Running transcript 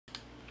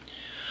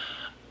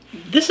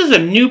This is a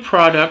new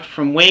product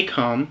from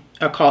Wacom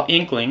called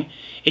Inkling.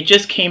 It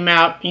just came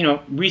out,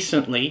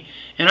 recently,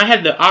 and I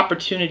had the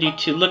opportunity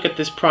to look at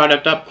this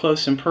product up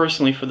close and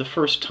personally for the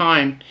first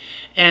time.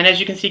 And as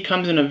you can see, it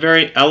comes in a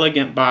very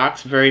elegant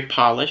box, very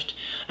polished.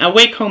 Now,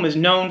 Wacom is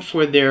known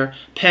for their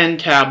pen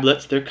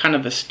tablets. They're kind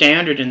of a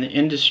standard in the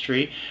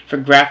industry for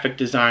graphic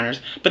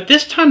designers. But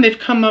this time they've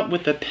come up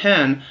with a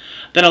pen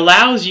that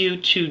allows you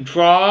to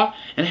draw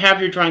and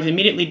have your drawings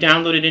immediately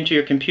downloaded into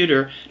your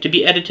computer to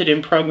be edited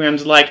in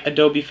programs like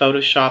Adobe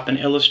Photoshop and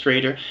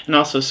Illustrator, and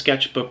also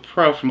Sketchbook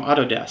Pro from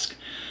Autodesk.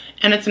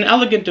 And it's an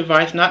elegant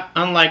device, not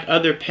unlike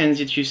other pens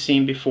that you've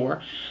seen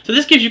before. So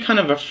this gives you kind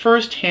of a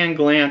first-hand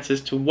glance as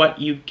to what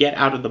you get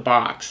out of the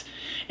box.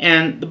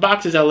 And the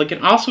box is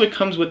elegant. Also, it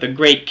comes with a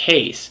great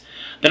case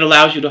that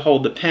allows you to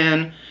hold the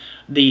pen,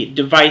 the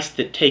device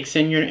that takes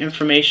in your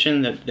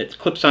information that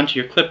clips onto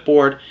your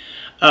clipboard,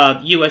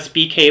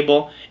 USB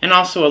cable, and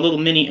also a little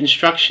mini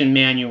instruction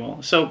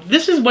manual. So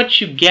this is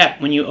what you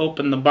get when you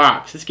open the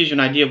box. This gives you an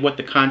idea of what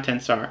the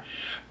contents are.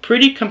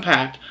 Pretty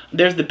compact.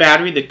 There's the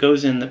battery that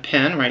goes in the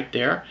pen right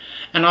there.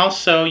 And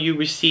also you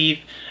receive,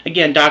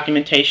 again,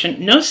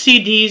 documentation. No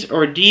CDs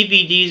or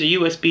DVDs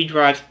or USB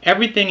drives.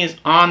 Everything is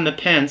on the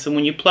pen, so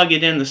when you plug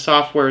it in, the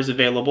software is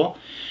available.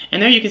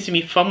 And there you can see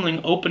me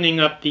fumbling, opening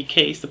up the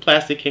case, the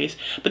plastic case.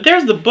 But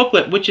there's the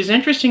booklet, which is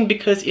interesting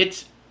because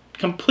it's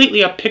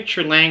completely a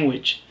picture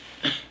language.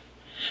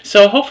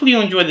 So hopefully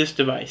you'll enjoy this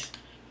device.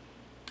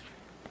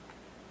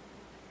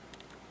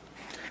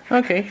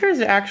 Okay, here's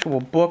the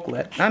actual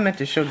booklet. I meant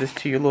to show this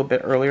to you a little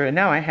bit earlier, and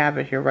now I have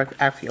it here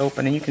actually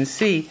open, and you can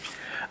see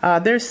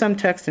there's some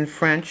text in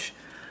French,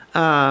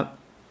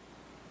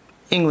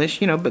 English,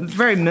 but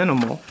very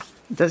minimal.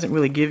 It doesn't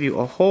really give you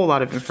a whole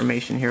lot of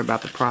information here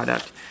about the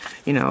product.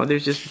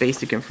 There's just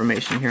basic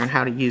information here on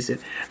how to use it.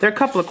 There are a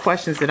couple of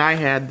questions that I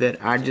had that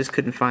I just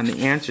couldn't find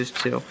the answers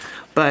to.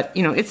 But,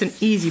 it's an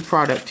easy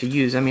product to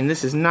use. I mean,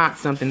 this is not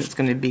something that's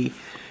going to be,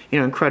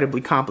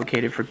 incredibly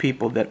complicated for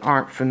people that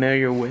aren't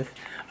familiar with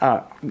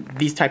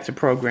these types of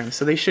programs.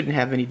 So they shouldn't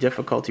have any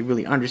difficulty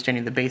really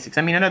understanding the basics.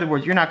 I mean, in other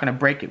words, you're not going to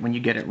break it when you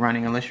get it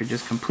running unless you're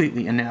just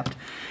completely inept.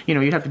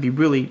 You have to be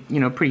really,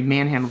 pretty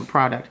manhandle the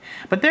product.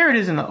 But there it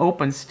is in the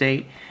open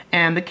state.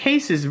 And the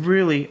case is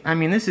really, I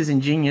mean, this is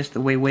ingenious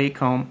the way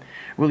Wacom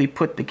really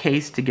put the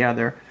case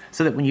together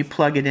so that when you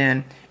plug it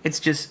in, it's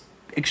just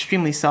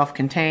extremely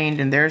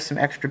self-contained, and there's some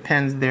extra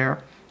pens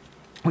there,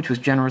 which was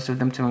generous of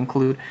them to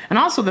include. And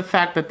also the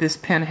fact that this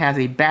pen has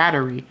a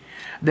battery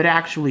that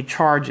actually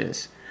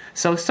charges.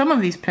 So some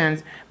of these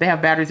pens, they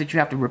have batteries that you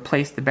have to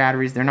replace the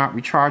batteries. They're not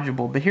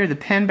rechargeable. But here the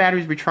pen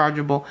battery is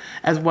rechargeable,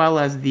 as well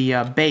as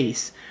the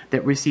base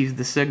that receives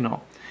the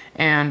signal.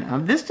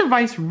 And this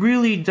device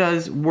really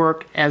does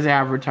work as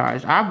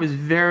advertised. I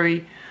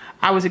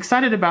was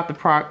excited about the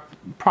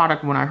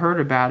product when I heard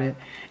about it,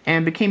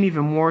 and became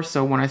even more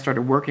so when I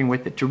started working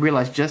with it to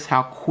realize just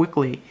how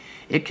quickly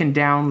it can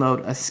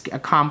download a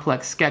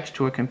complex sketch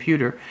to a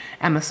computer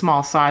and the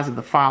small size of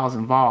the files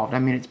involved. I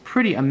mean, it's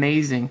pretty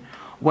amazing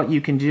what you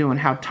can do and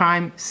how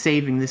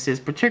time-saving this is,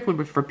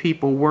 particularly for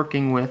people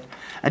working with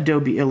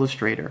Adobe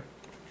Illustrator.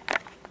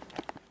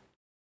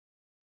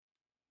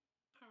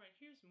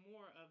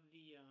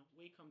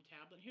 Wacom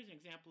tablet. Here's an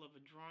example of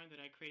a drawing that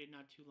I created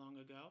not too long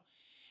ago.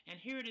 And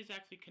here it is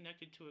actually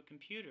connected to a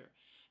computer.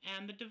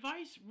 And the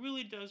device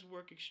really does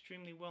work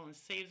extremely well and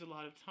saves a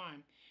lot of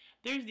time.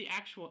 There's the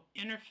actual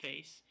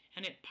interface,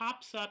 and it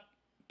pops up,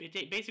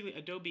 basically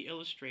Adobe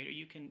Illustrator.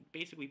 You can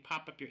basically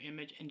pop up your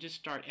image and just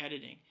start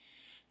editing.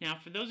 Now,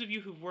 for those of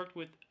you who've worked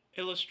with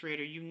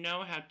Illustrator, you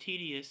know how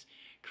tedious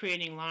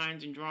creating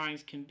lines and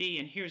drawings can be,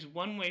 and here's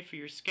one way for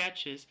your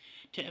sketches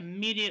to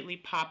immediately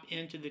pop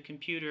into the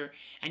computer,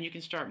 and you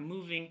can start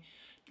moving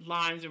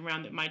lines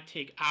around that might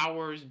take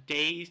hours,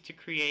 days to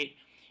create,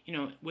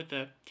 with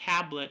a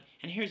tablet.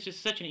 And here's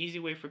just such an easy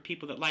way for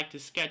people that like to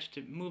sketch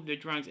to move their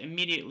drawings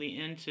immediately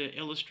into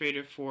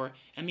Illustrator for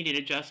immediate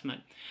adjustment.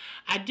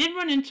 I did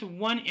run into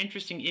one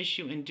interesting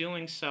issue in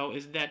doing so,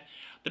 is that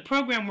the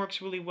program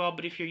works really well,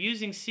 but if you're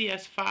using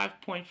CS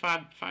 5.5,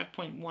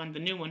 5.1, the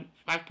new one,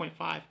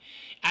 5.5,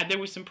 there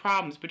were some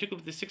problems,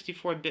 particularly with the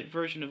 64-bit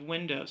version of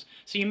Windows.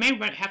 So you may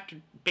have to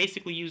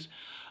basically use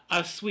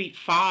a Suite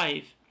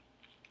 5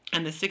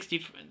 and the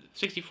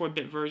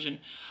 64-bit version.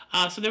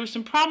 So there were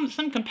some problems,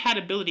 some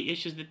compatibility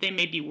issues that they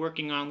may be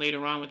working on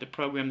later on with the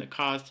program that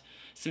caused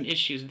some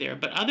issues there.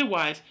 But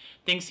otherwise,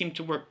 things seem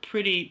to work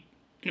in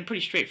a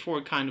pretty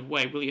straightforward kind of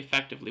way, really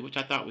effectively, which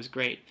I thought was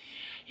great.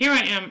 Here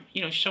I am,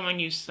 showing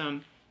you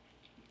showing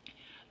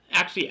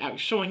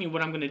you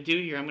what I'm going to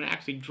do here. I'm going to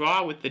actually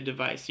draw with the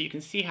device so you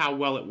can see how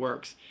well it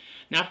works.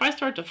 Now, if I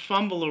start to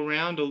fumble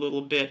around a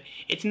little bit,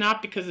 it's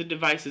not because the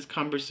device is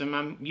cumbersome.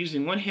 I'm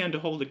using one hand to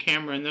hold the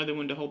camera and the other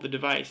one to hold the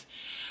device.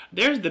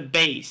 There's the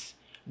base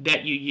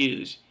that you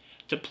use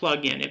to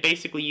plug in.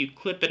 Basically, you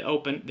clip it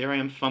open. There I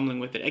am fumbling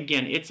with it.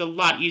 Again, it's a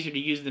lot easier to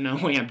use than the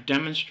way I'm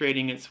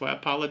demonstrating it, so I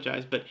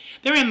apologize. But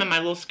there I am on my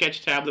little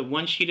sketch tablet,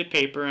 one sheet of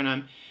paper, and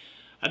I'm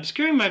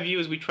obscuring my view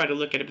as we try to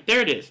look at it. But there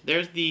it is.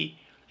 There's the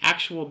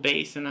actual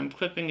base, and I'm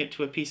clipping it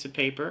to a piece of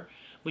paper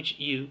which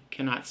you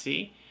cannot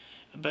see.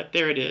 But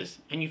there it is,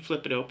 and you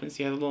flip it open.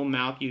 See, it has a little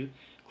mouth. You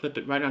clip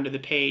it right onto the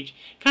page.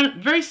 Kind of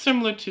very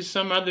similar to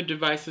some other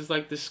devices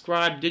like the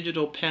Scribe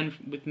digital pen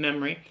with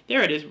memory.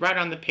 There it is, right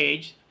on the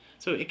page.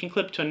 So it can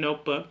clip to a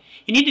notebook.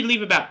 You need to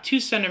leave about 2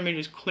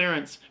 centimeters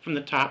clearance from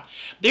the top.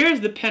 There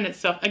is the pen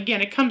itself.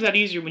 Again, it comes out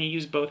easier when you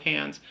use both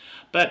hands,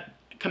 but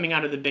coming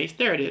out of the base,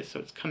 there it is. So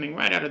it's coming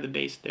right out of the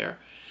base there.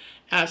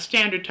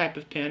 Standard type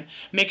of pen.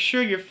 Make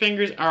sure your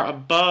fingers are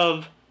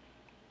above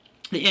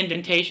the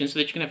indentation so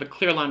that you can have a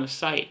clear line of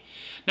sight.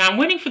 Now I'm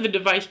waiting for the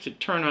device to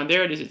turn on.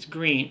 There it is, it's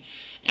green.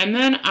 And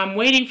then I'm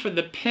waiting for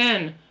the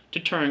pen to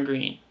turn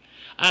green.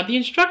 The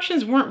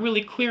instructions weren't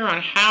really clear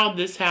on how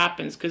this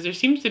happens because there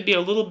seems to be a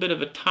little bit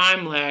of a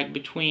time lag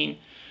between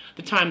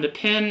the time the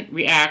pen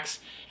reacts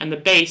and the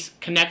base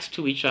connects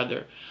to each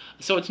other.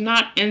 So it's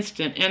not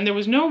instant, and there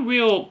was no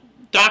real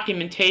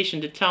documentation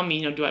to tell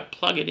me, do I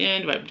plug it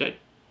in, do I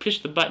push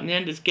the button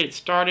in to get it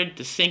started,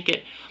 to sync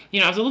it.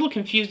 I was a little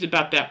confused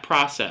about that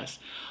process.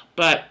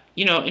 But,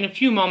 in a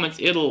few moments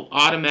it'll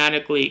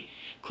automatically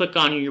click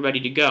on and you're ready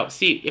to go.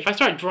 See, if I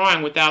start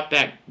drawing without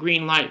that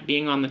green light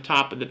being on the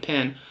top of the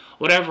pen,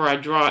 whatever I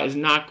draw is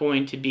not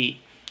going to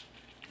be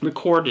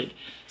recorded.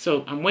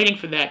 So I'm waiting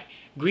for that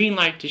green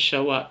light to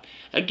show up.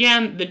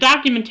 Again, the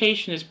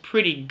documentation is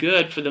pretty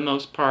good for the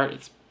most part.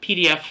 It's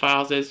PDF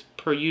files as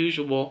per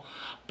usual,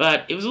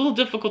 but it was a little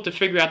difficult to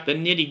figure out the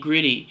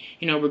nitty-gritty,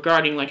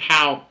 regarding like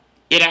how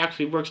it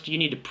actually works. Do you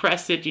need to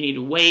press it? Do you need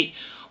to wait?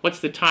 What's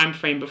the time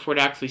frame before it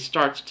actually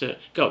starts to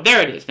go?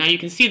 There it is. Now you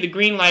can see the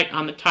green light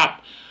on the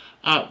top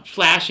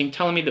flashing,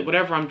 telling me that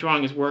whatever I'm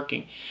drawing is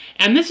working.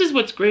 And this is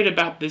what's great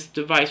about this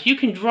device. You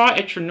can draw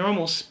at your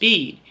normal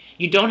speed.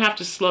 You don't have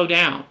to slow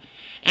down.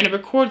 And it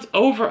records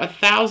over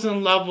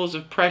 1,000 levels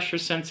of pressure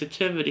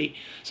sensitivity.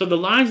 So the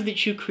lines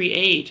that you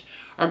create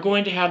are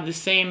going to have the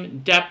same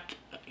depth,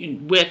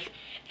 width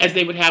as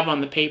they would have on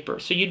the paper.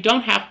 So you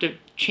don't have to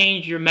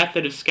change your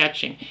method of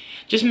sketching.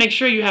 Just make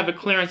sure you have a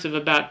clearance of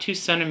about 2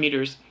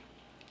 centimeters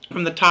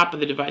from the top of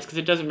the device because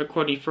it doesn't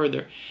record any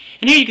further.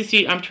 And here you can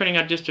see I'm turning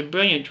out just a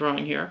brilliant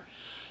drawing here.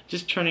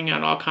 Just turning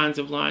out all kinds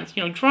of lines.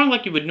 Drawing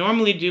like you would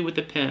normally do with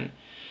a pen.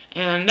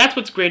 And that's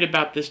what's great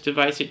about this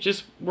device. It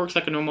just works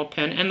like a normal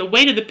pen. And the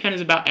weight of the pen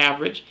is about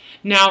average.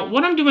 Now,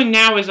 what I'm doing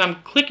now is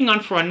I'm clicking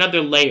on for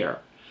another layer.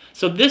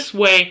 So this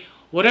way,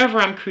 whatever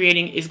I'm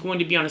creating is going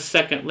to be on a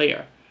second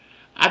layer.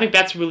 I think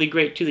that's really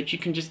great too, that you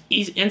can just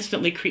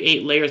instantly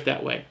create layers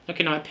that way.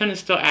 Okay, now my pen is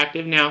still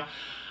active. Now,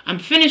 I'm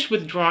finished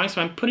with drawing,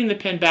 so I'm putting the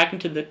pen back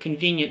into the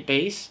convenient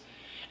base.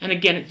 And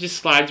again, it just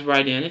slides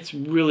right in. It's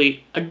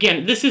really,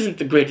 again, this isn't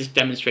the greatest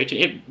demonstration.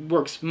 It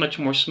works much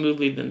more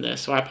smoothly than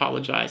this, so I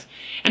apologize.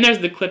 And there's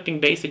the clipping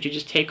base that you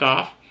just take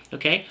off,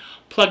 okay?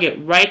 Plug it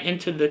right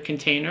into the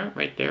container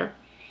right there.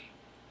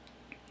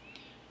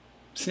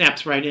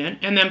 Snaps right in.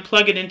 And then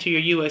plug it into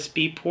your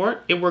USB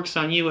port. It works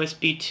on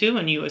USB 2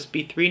 and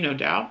USB 3, no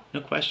doubt,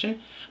 no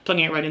question.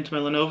 Plugging it right into my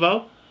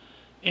Lenovo.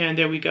 And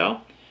there we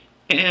go.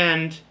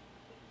 And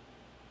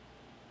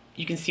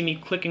you can see me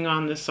clicking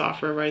on the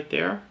software right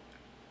there.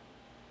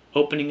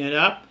 Opening it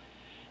up,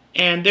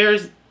 and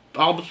there's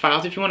all the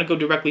files. If you want to go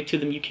directly to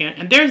them, you can.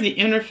 And there's the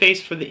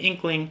interface for the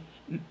Inkling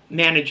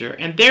manager,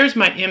 and there's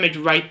my image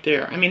right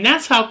there. I mean,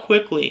 that's how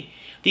quickly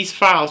these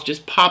files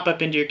just pop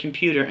up into your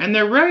computer, and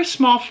they're very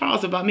small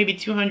files, about maybe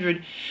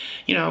 200,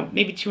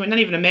 maybe 200, not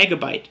even a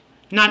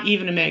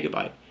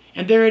megabyte,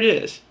 and there it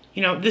is.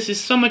 This is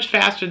so much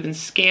faster than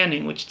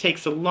scanning, which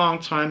takes a long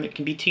time. It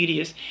can be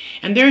tedious,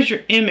 and there's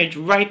your image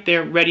right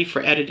there, ready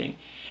for editing.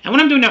 And what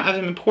I'm doing now is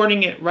I'm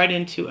importing it right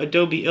into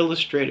Adobe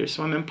Illustrator.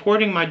 So I'm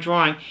importing my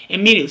drawing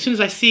immediately. As soon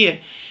as I see it,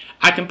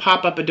 I can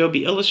pop up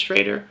Adobe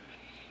Illustrator.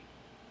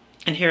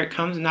 And here it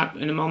comes, not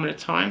in a moment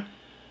of time.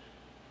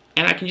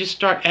 And I can just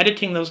start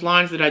editing those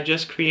lines that I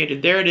just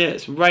created. There it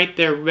is, right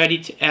there, ready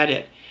to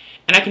edit.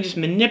 And I can just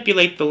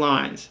manipulate the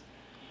lines.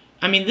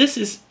 I mean,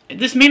 this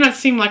may not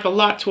seem like a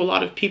lot to a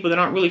lot of people that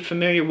aren't really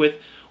familiar with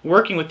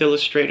working with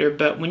Illustrator,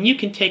 but when you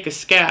can take a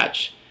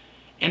sketch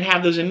and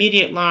have those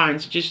immediate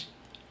lines just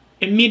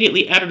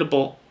immediately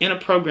editable in a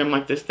program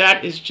like this,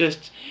 that is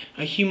just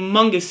a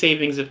humongous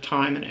savings of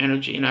time and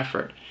energy and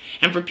effort.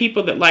 And for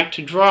people that like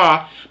to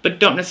draw but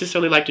don't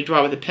necessarily like to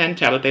draw with a pen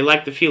tablet, they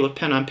like the feel of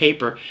pen on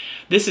paper,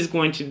 this is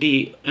going to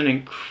be an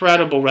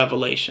incredible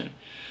revelation.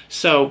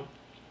 So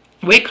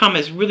Wacom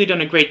has really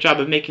done a great job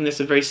of making this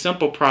a very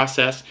simple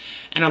process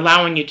and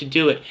allowing you to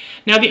do it.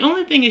 Now the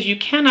only thing is you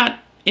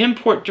cannot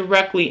import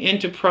directly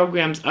into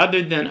programs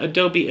other than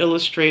Adobe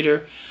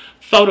Illustrator,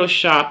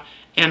 Photoshop,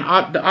 and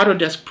the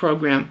Autodesk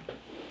program,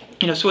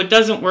 so it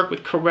doesn't work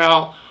with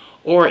Corel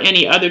or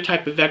any other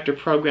type of vector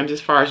programs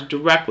as far as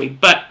directly.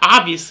 But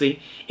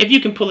obviously, if you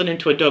can pull it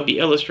into Adobe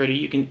Illustrator,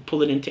 you can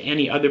pull it into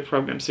any other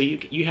program. So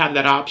you have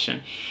that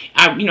option.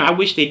 I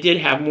wish they did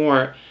have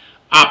more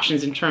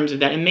options in terms of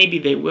that, and maybe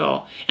they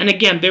will. And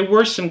again, there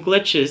were some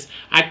glitches.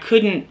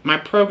 My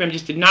program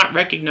just did not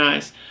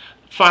recognize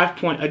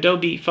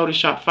Adobe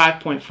Photoshop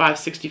 5.5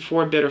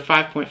 64-bit or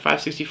 5.5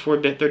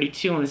 64-bit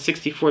 32 on a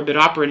 64-bit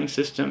operating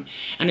system,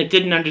 and it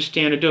didn't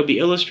understand Adobe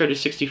Illustrator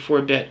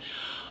 64-bit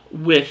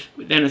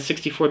than a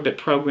 64-bit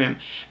program,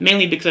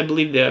 mainly because I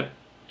believe the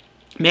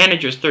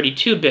manager is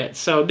 32-bit.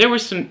 So there were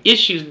some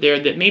issues there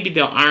that maybe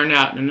they'll iron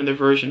out in another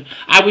version.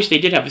 I wish they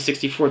did have a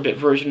 64-bit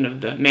version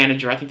of the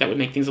manager. I think that would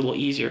make things a little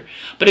easier.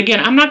 But again,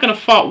 I'm not going to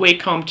fault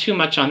Wacom too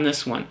much on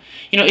this one.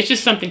 You know, it's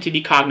just something to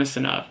be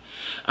cognizant of.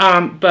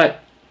 But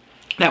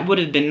that would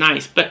have been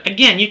nice. But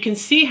again, you can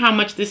see how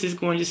much this is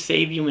going to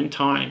save you in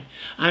time.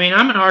 I mean,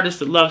 I'm an artist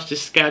that loves to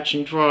sketch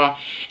and draw,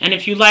 and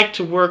if you like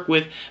to work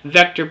with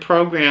vector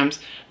programs,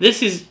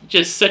 this is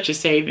just such a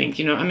savings.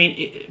 You know, I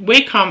mean,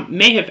 Wacom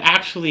may have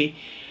actually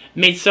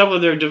made several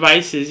of their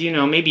devices, you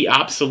know, maybe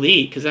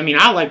obsolete, because I mean,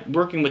 I like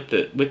working with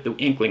the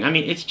Inkling. I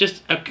mean, it's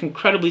just an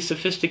incredibly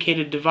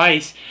sophisticated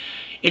device.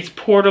 It's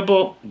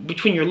portable.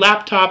 Between your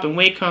laptop and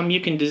Wacom,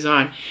 you can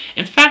design.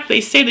 In fact, they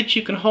say that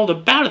you can hold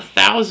about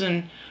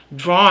 1,000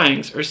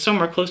 drawings, or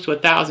somewhere close to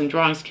 1,000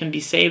 drawings can be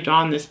saved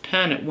on this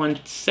pen at one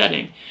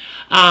setting.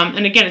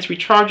 And again, it's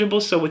rechargeable,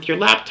 so with your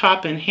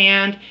laptop in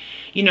hand,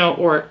 you know,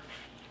 or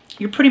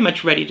you're pretty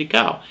much ready to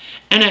go.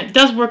 And it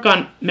does work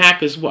on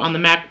Mac as well, on the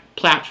Mac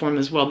platform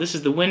as well. This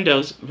is the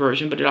Windows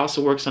version, but it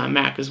also works on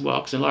Mac as well,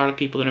 because a lot of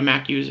people that are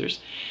Mac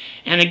users.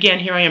 And again,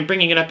 here I am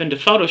bringing it up into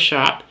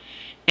Photoshop,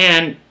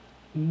 and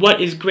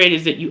what is great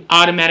is that you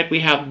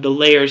automatically have the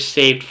layers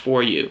saved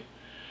for you.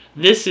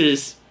 This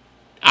is,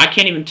 I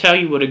can't even tell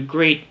you what a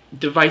great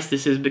device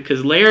this is,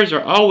 because layers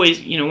are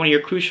always, you know, one of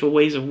your crucial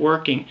ways of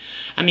working.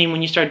 I mean,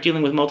 when you start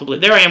dealing with multiple,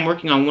 there I am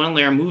working on one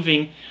layer,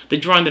 moving the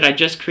drawing that I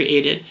just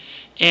created,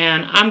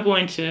 and I'm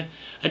going to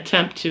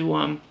attempt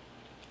to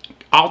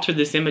alter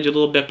this image a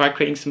little bit by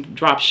creating some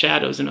drop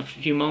shadows in a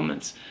few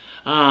moments.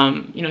 You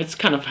know, it's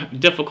kind of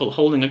difficult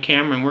holding a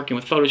camera and working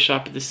with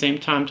Photoshop at the same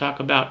time,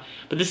 but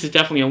this is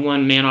definitely a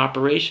one-man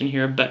operation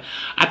here. But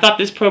I thought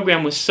this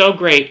program was so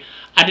great,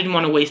 I didn't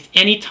want to waste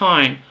any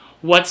time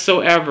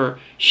whatsoever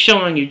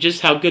showing you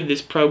just how good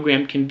this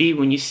program can be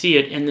when you see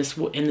it in this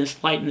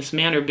light, in this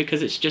manner,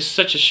 because it's just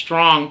such a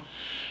strong,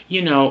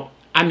 you know,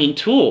 I mean,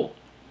 tool.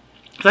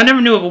 Because I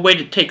never knew of a way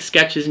to take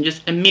sketches and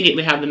just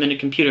immediately have them in a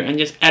computer and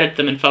just edit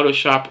them in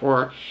Photoshop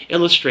or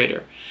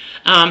Illustrator.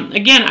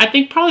 Again, I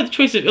think probably the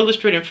choice of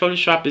Illustrator and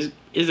Photoshop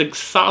is a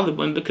solid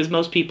one, because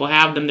most people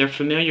have them, they're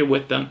familiar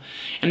with them,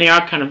 and they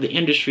are kind of the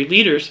industry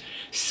leaders.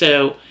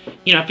 So,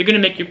 you know, if you're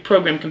going to make your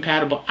program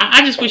compatible,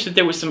 I just wish that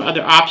there were some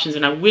other options,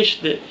 and I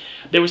wish that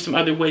there were some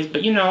other ways.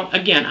 But, you know,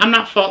 again, I'm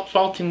not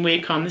faulting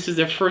Wacom. This is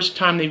their first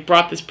time they've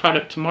brought this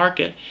product to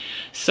market.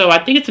 So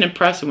I think it's an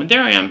impressive one.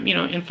 There I am, you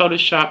know, in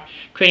Photoshop,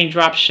 creating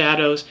drop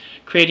shadows,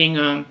 creating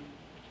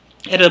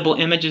editable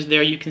images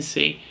there, you can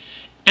see.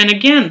 And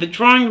again, the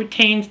drawing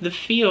retains the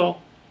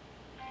feel,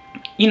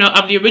 you know,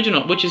 of the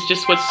original, which is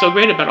just what's so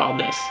great about all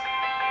this.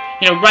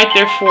 You know, right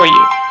there for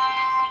you.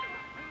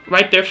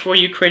 Right there for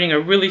you, creating a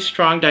really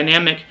strong,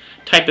 dynamic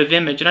type of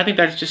image. And I think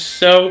that's just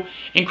so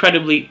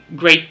incredibly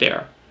great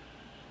there.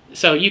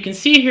 So you can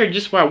see here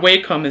just why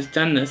Wacom has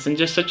done this in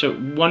just such a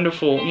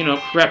wonderful, you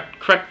know,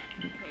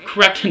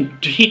 correct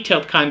and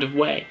detailed kind of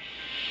way.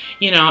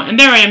 You know, and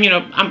there I am, you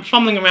know, I'm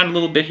fumbling around a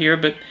little bit here,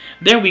 but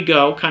there we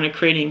go, kind of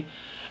creating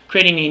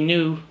a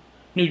new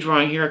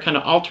drawing here, kind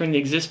of altering the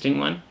existing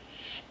one.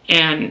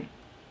 And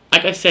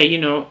like I say, you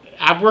know,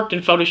 I've worked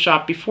in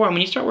Photoshop before, and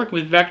when you start working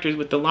with vectors,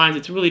 with the lines,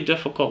 it's really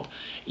difficult,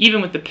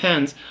 even with the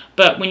pens.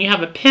 But when you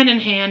have a pen in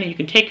hand and you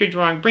can take your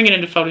drawing, bring it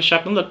into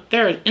Photoshop, and look,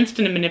 there is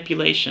instant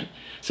manipulation.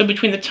 So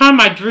between the time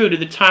I drew to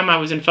the time I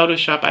was in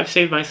Photoshop, I've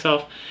saved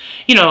myself,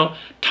 you know,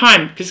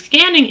 time, because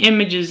scanning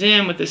images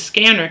in with a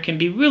scanner can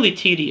be really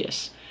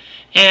tedious.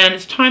 And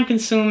it's time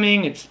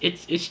consuming, it's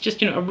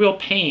just, you know, a real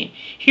pain.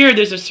 Here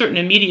there's a certain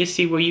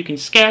immediacy where you can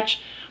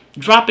sketch,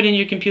 drop it in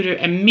your computer,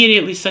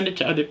 immediately send it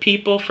to other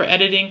people for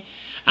editing.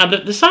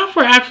 The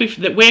software actually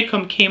that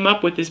Wacom came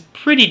up with is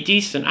pretty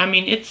decent. I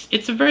mean,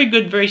 it's a very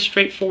good, very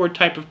straightforward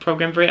type of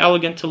program, very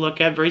elegant to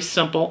look at, very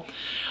simple.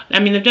 I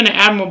mean, they've done an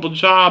admirable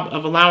job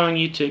of allowing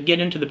you to get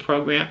into the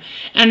program.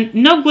 And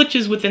no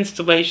glitches with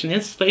installation. The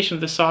installation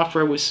of the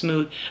software was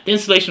smooth. The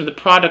installation of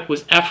the product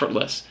was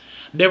effortless.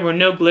 There were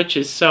no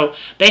glitches. So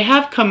they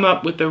have come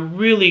up with a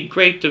really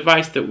great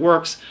device that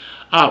works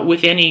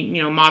with any,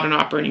 you know, modern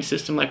operating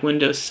system like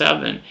Windows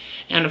 7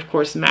 and of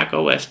course Mac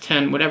OS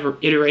 10, whatever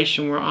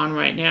iteration we're on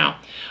right now.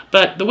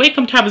 But the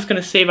Wacom tab is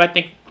going to save, I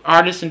think,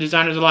 artists and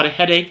designers a lot of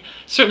headache,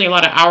 certainly a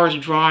lot of hours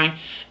drawing,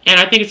 and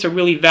I think it's a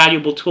really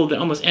valuable tool that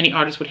almost any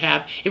artist would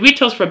have. It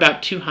retails for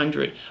about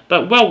 $200,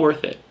 but well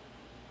worth it.